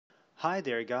Hi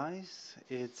there, guys.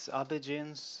 It's Abe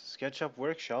Jin's SketchUp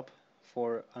workshop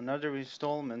for another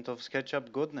installment of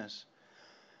SketchUp goodness.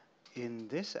 In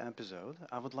this episode,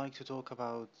 I would like to talk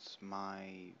about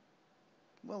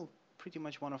well, pretty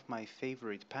much one of my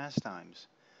favorite pastimes,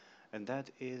 and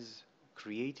that is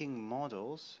creating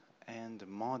models and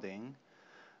modding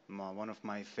one of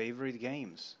my favorite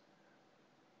games,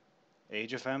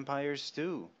 Age of Empires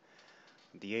 2,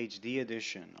 the HD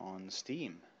edition on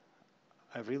Steam.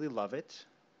 I really love it.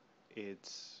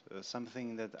 It's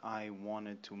something that I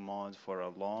wanted to mod for a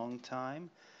long time,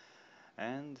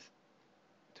 and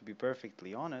to be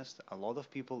perfectly honest, a lot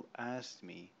of people asked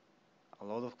me a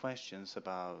lot of questions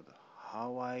about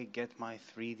how I get my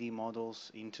 3D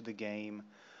models into the game,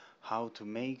 how to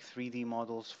make 3D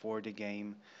models for the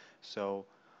game. So,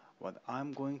 what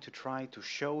I'm going to try to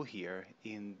show here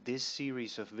in this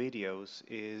series of videos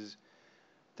is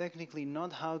technically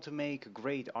not how to make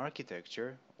great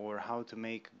architecture or how to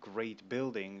make great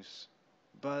buildings,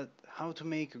 but how to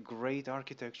make great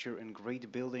architecture and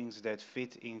great buildings that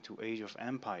fit into Age of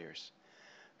Empires.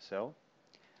 So,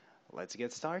 let's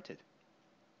get started.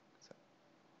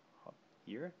 So,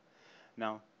 here.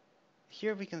 Now,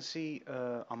 here we can see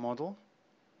a model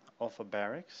of a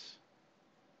barracks.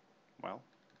 Well,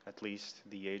 at least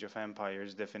the Age of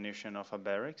Empires definition of a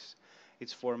barracks.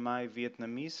 It's for my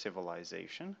Vietnamese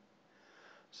civilization.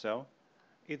 So,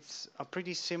 it's a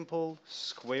pretty simple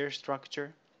square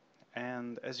structure,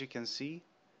 and as you can see,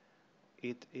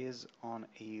 it is on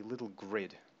a little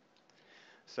grid.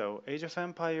 So Age of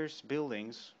Empires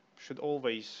buildings should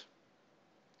always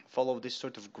follow this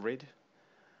sort of grid,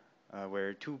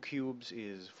 where 2 cubes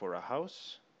is for a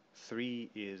house, 3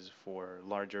 is for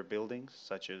larger buildings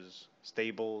such as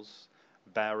stables,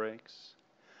 barracks,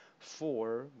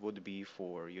 4 would be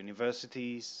for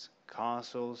universities,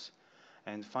 castles,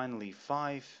 and finally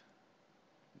 5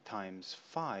 times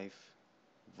 5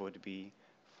 would be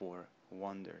for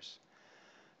wonders.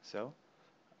 So,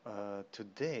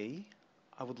 today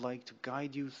I would like to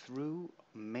guide you through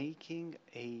making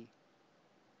a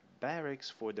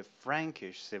barracks for the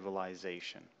Frankish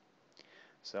civilization.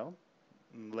 So,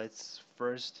 let's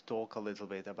first talk a little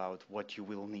bit about what you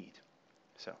will need.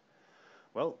 So,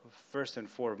 well, first and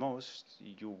foremost,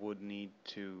 you would need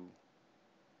to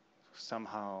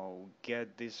somehow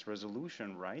get this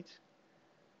resolution right,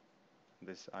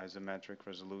 this isometric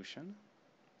resolution.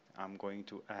 I'm going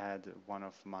to add one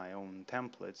of my own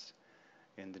templates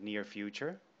in the near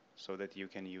future so that you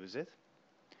can use it.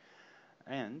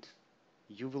 And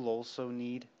you will also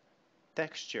need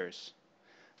textures.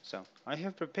 So I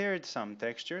have prepared some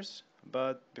textures,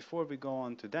 but before we go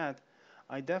on to that,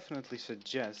 I definitely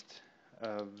suggest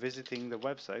visiting the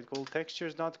website called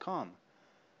textures.com.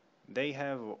 They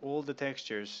have all the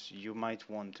textures you might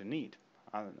want to need.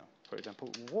 I don't know, for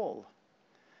example, wall.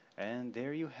 And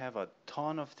there you have a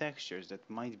ton of textures that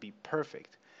might be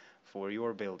perfect for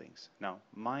your buildings. Now,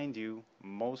 mind you,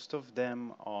 most of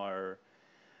them are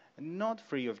not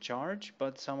free of charge,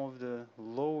 but some of the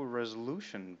low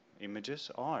resolution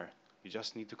images are. You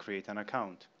just need to create an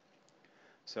account.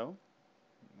 So,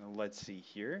 let's see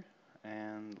here,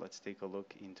 and let's take a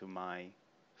look into my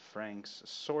Frank's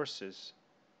sources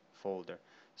folder.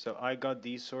 So I got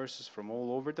these sources from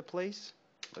all over the place.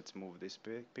 Let's move this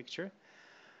picture.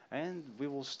 And we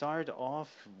will start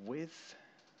off with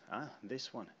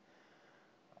this one.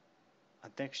 A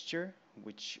texture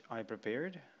which I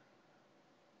prepared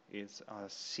is a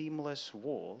seamless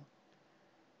wall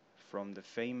from the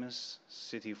famous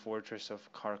city fortress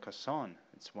of Carcassonne.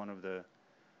 It's one of the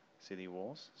city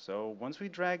walls. So once we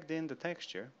dragged in the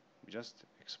texture, we just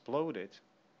explode it,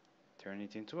 turn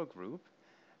it into a group,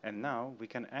 and now we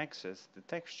can access the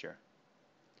texture.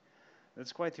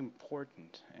 That's quite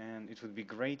important, and it would be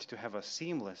great to have a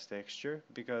seamless texture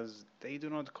because they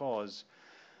do not cause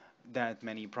that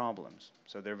many problems.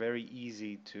 So they're very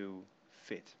easy to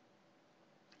fit.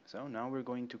 So now we're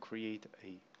going to create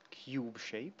a cube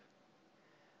shape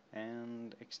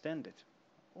and extend it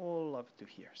all up to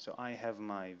here. So I have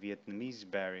my Vietnamese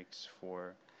barracks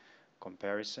for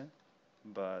comparison,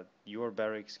 but your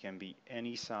barracks can be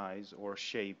any size or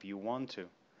shape you want to.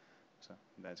 So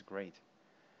that's great.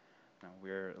 Now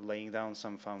we're laying down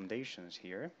some foundations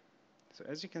here. So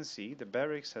as you can see, the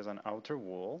barracks has an outer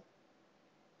wall,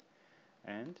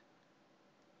 and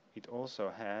it also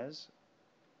has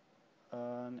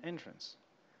an entrance.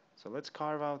 So let's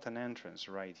carve out an entrance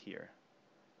right here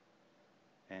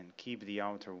and keep the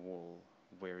outer wall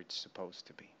where it's supposed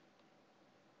to be.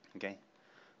 Okay,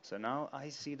 so now I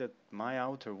see that my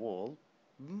outer wall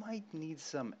might need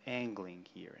some angling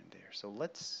here and there. So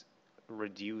let's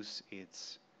reduce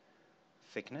its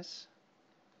thickness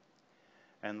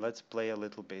And let's play a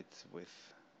little bit with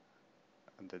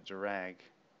the drag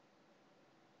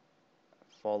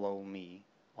follow me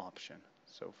option.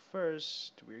 So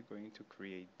first we're going to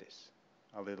create this,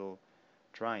 a little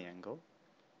triangle,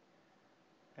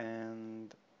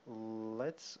 and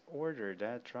let's order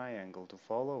that triangle to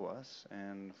follow us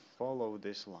and follow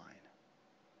this line.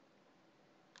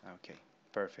 Okay,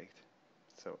 perfect.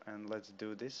 So, and let's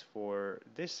do this for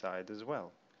this side as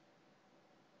well.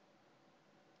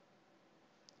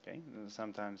 Okay,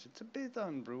 sometimes it's a bit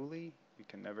unruly. You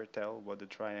can never tell what the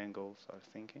triangles are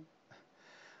thinking.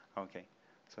 Okay,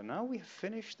 so now we've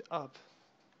finished up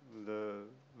the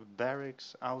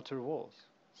barracks outer walls.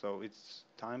 So it's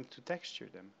time to texture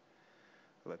them.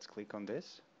 Let's click on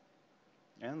this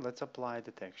and let's apply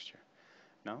the texture.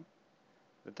 Now,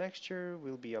 the texture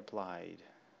will be applied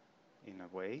in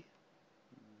a way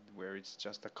where it's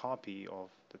just a copy of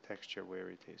the texture where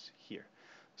it is here.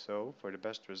 So for the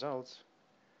best results,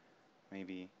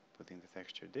 maybe putting the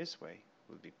texture this way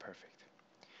will be perfect.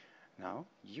 Now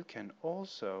you can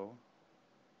also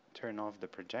turn off the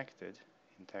projected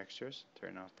in textures,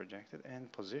 turn off projected,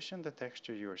 and position the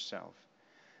texture yourself.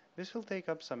 This will take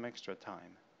up some extra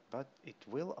time, but it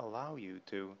will allow you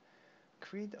to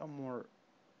create a more,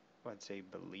 let's say,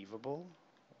 believable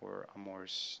or a more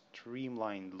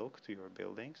streamlined look to your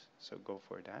buildings. So go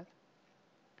for that.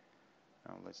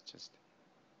 Now let's just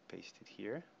paste it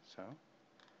here. So,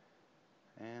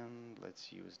 and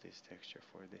let's use this texture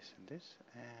for this and this,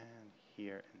 and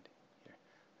here and here.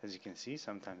 As you can see,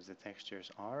 sometimes the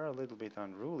textures are a little bit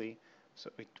unruly, so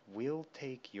it will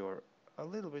take a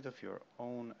little bit of your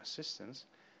own assistance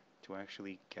to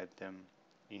actually get them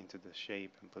into the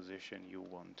shape and position you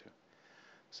want to.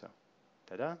 So,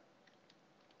 ta-da!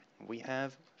 We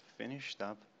have finished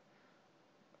up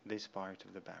this part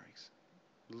of the barracks.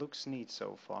 Looks neat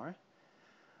so far,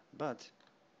 but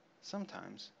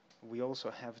sometimes we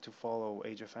also have to follow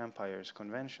Age of Empires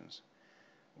conventions.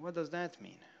 What does that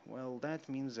mean? Well, that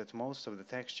means that most of the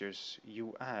textures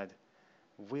you add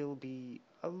will be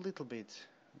a little bit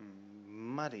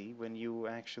muddy when you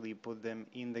actually put them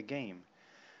in the game.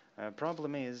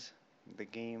 Problem is, the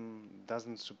game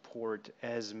doesn't support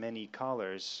as many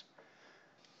colors,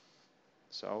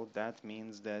 so that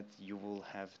means that you will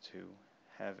have to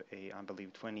have a, I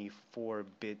believe,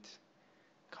 24-bit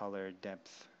color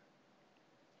depth,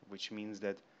 which means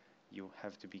that you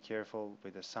have to be careful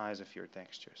with the size of your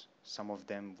textures. Some of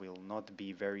them will not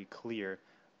be very clear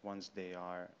once they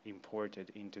are imported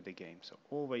into the game. So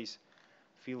always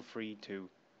feel free to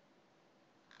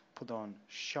put on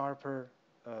sharper,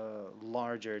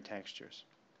 larger textures.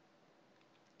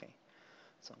 Okay,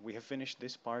 so we have finished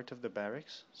this part of the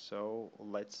barracks, so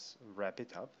let's wrap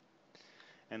it up.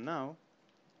 And now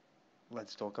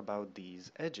let's talk about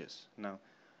these edges. Now,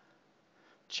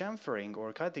 chamfering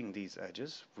or cutting these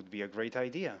edges would be a great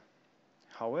idea.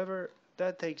 However,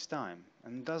 that takes time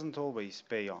and doesn't always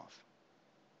pay off,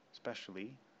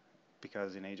 especially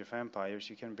because in Age of Empires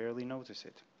you can barely notice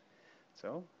it.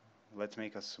 So let's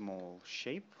make a small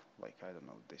shape, like, I don't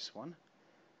know, this one,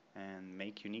 and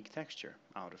make unique texture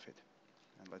out of it.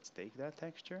 And let's take that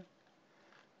texture,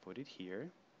 put it here,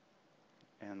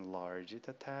 enlarge it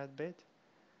a tad bit,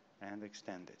 and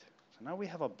extend it. So now we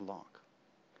have a block.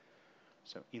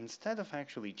 So instead of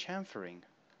actually chamfering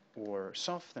or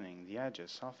softening the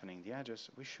edges,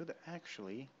 we should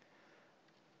actually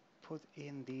put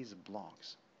in these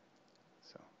blocks.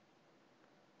 So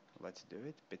let's do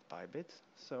it bit by bit.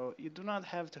 So you do not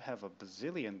have to have a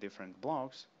bazillion different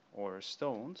blocks or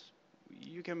stones.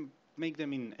 You can make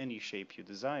them in any shape you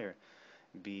desire,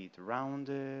 be it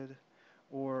rounded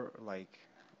or, like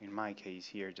in my case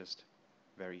here, just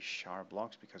very sharp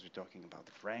blocks, because we're talking about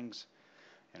the Franks,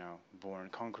 you know, born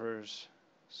conquerors,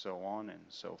 so on and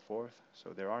so forth.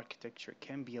 So their architecture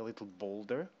can be a little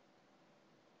bolder.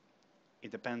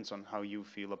 It depends on how you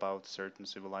feel about certain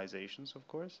civilizations, of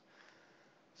course.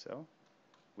 So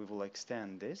we will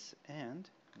extend this, and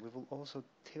we will also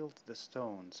tilt the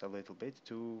stones a little bit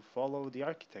to follow the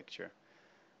architecture,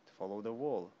 to follow the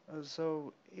wall.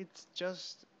 So it's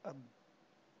just a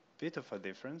bit of a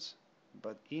difference,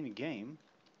 but in game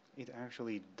it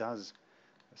actually does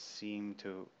seem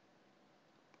to,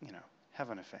 you know, have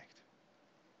an effect.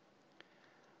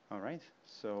 Alright,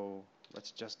 so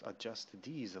let's just adjust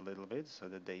these a little bit so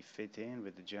that they fit in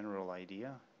with the general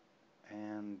idea.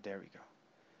 And there we go.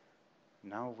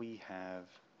 Now we have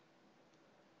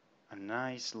a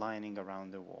nice lining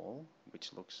around the wall,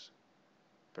 which looks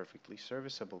perfectly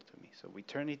serviceable to me. So we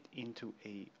turn it into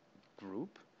a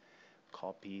group,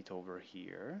 copy it over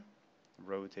here,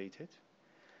 rotate it.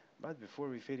 But before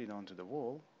we fit it onto the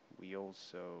wall, we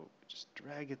also just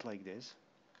drag it like this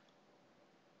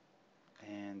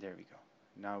And there we go.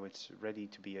 Now it's ready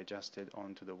to be adjusted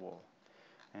onto the wall.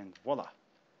 And voila!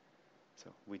 So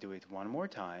we do it one more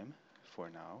time for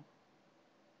now.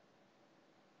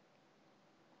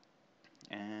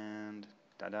 And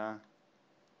ta-da!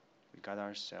 We got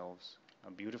ourselves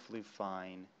a beautifully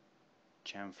fine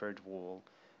chamfered wall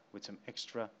with some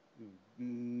extra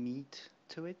meat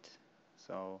to it.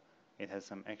 So it has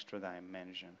some extra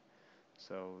dimension.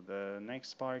 So the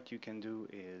next part you can do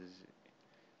is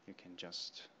you can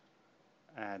just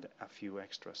add a few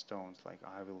extra stones like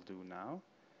I will do now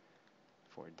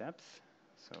for depth.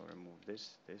 So remove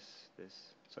this, this,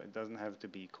 this. So it doesn't have to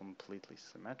be completely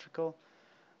symmetrical,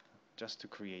 just to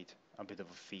create a bit of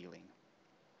a feeling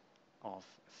of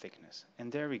thickness.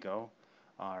 And there we go.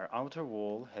 Our outer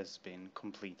wall has been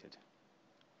completed.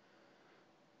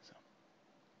 So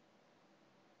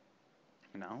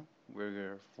now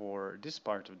for this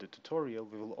part of the tutorial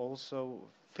we will also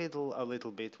fiddle a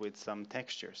little bit with some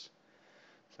textures.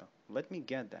 So let me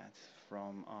get that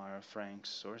from our Frank's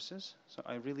sources. So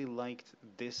I really liked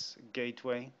this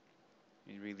gateway.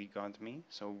 It really got me.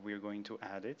 So we're going to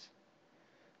add it.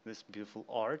 This beautiful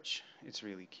arch. It's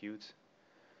really cute.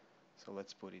 So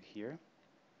let's put it here.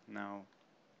 Now,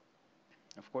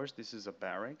 of course, this is a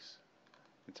barracks.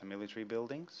 It's a military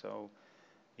building. So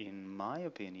in my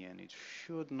opinion, it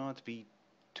should not be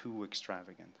too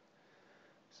extravagant.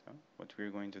 So what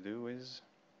we're going to do is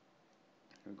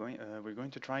we're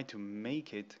going to try to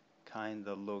make it kind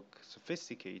of look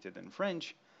sophisticated and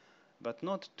French, but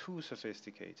not too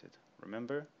sophisticated.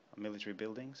 Remember, military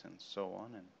buildings and so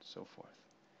on and so forth.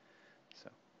 So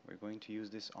we're going to use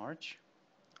this arch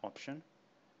option,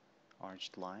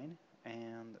 arched line,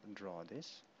 and draw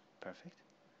this. Perfect.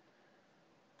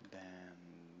 Then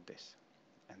this.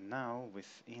 And now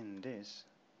within this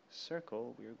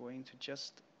circle, we're going to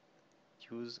just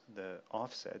use the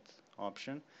offset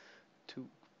option to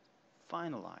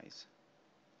finalize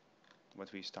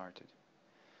what we started.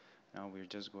 Now we're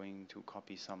just going to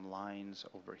copy some lines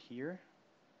over here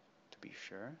to be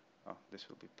sure. Oh, this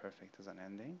will be perfect as an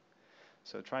ending.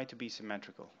 So try to be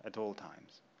symmetrical at all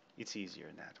times. It's easier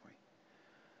that way.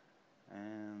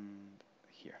 And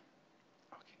here.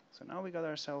 Okay, so now we got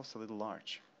ourselves a little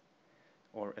arch.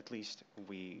 Or at least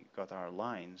we got our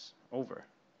lines over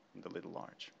the little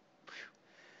arch.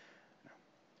 Now,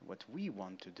 what we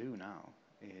want to do now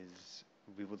is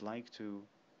we would like to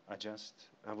adjust,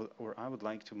 I would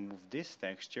like to move this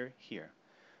texture here.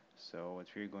 So what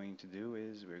we're going to do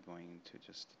is we're going to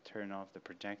just turn off the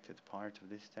projected part of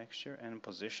this texture and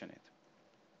position it.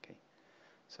 Okay,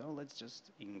 so let's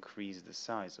just increase the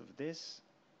size of this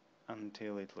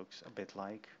until it looks a bit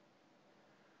like,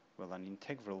 well, an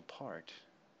integral part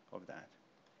of that.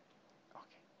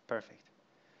 Okay, perfect.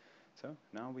 So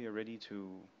now we are ready to,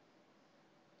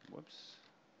 whoops,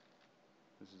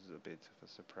 this is a bit of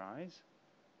a surprise.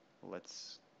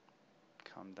 Let's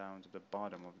come down to the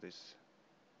bottom of this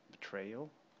trail.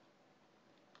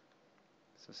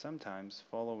 So sometimes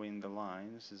following the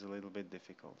lines is a little bit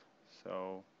difficult.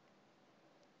 So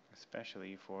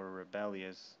especially for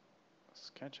rebellious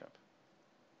SketchUp.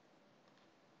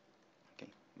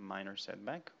 Okay, minor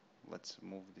setback. Let's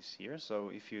move this here. So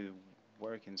if you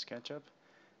work in SketchUp,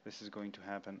 this is going to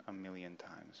happen a million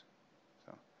times.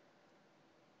 So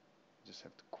you just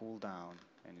have to cool down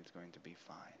and it's going to be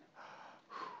fine.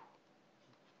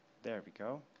 There we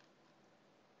go.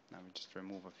 Now we just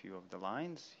remove a few of the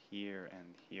lines here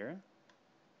and here.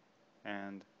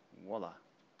 And voila.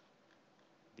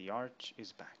 The arch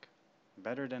is back.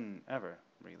 Better than ever,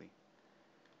 really.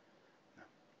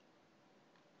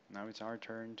 Now it's our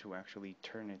turn to actually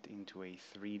turn it into a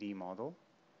 3D model.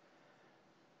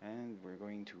 And we're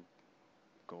going to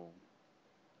go,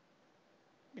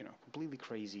 completely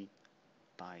crazy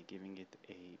by giving it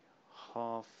a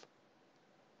half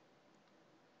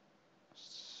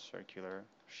circular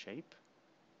shape.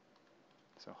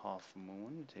 So half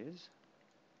moon it is.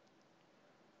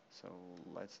 So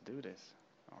let's do this.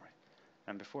 Alright.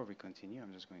 And before we continue,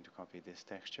 I'm just going to copy this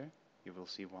texture. You will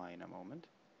see why in a moment.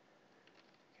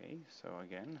 Okay, so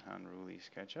again, unruly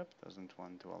SketchUp doesn't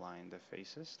want to align the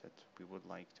faces that we would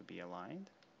like to be aligned.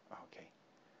 Okay.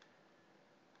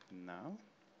 Now,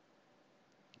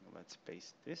 let's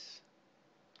paste this,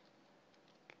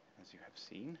 as you have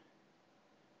seen.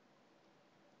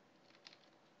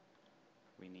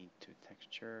 We need to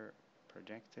texture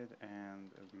project it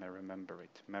and remember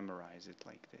it, memorize it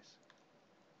like this.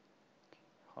 Okay,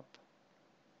 hop.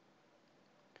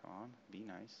 Come on, be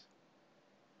nice.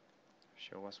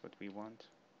 Show us what we want.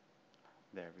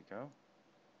 There we go.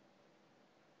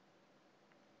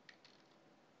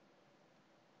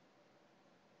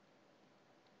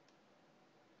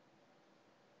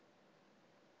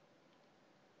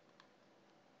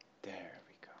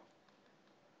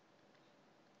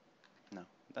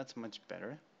 That's much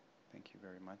better. Thank you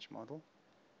very much, model.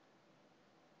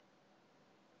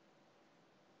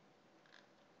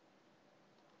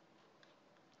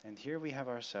 And here we have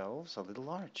ourselves a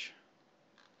little arch.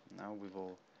 Now we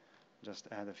will just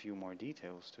add a few more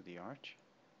details to the arch.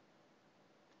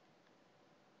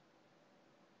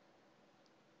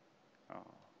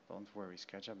 Oh, don't worry,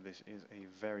 SketchUp, this is a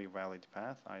very valid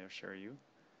path, I assure you.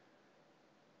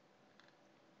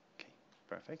 Okay,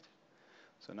 perfect.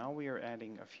 So now we are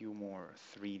adding a few more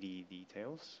 3D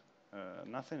details.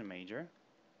 Nothing major,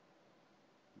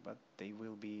 but they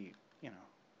will be, you know,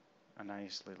 a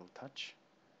nice little touch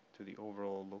to the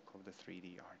overall look of the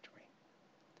 3D archway.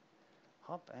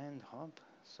 Hop and hop.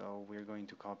 So we're going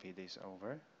to copy this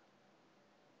over.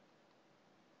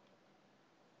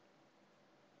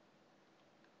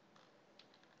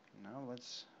 Now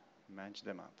let's match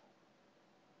them up.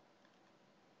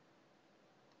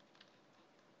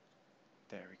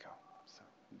 There we go. So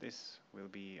this will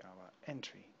be our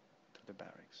entry to the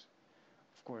barracks.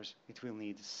 Of course, it will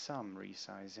need some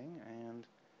resizing, and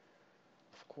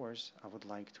of course, I would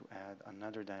like to add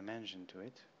another dimension to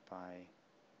it by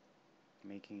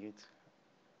making it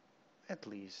at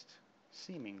least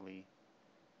seemingly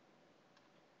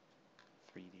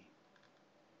 3D.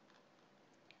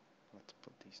 Let's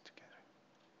put these together.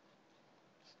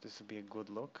 So this will be a good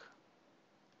look.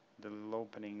 The little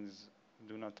openings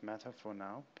do not matter for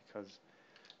now because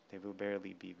they will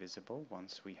barely be visible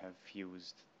once we have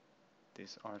fused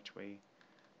this archway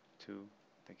to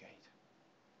the gate.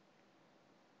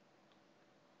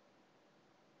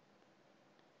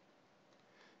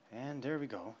 And there we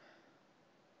go.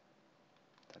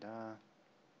 Ta-da!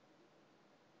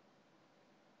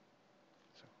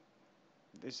 So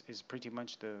this is pretty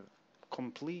much the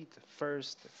complete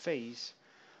first phase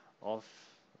of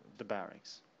the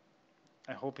barracks.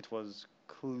 I hope it was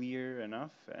clear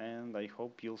enough, and I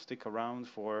hope you'll stick around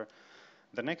for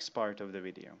the next part of the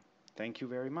video. Thank you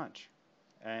very much.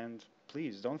 And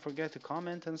please don't forget to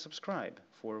comment and subscribe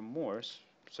for more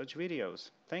such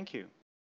videos. Thank you.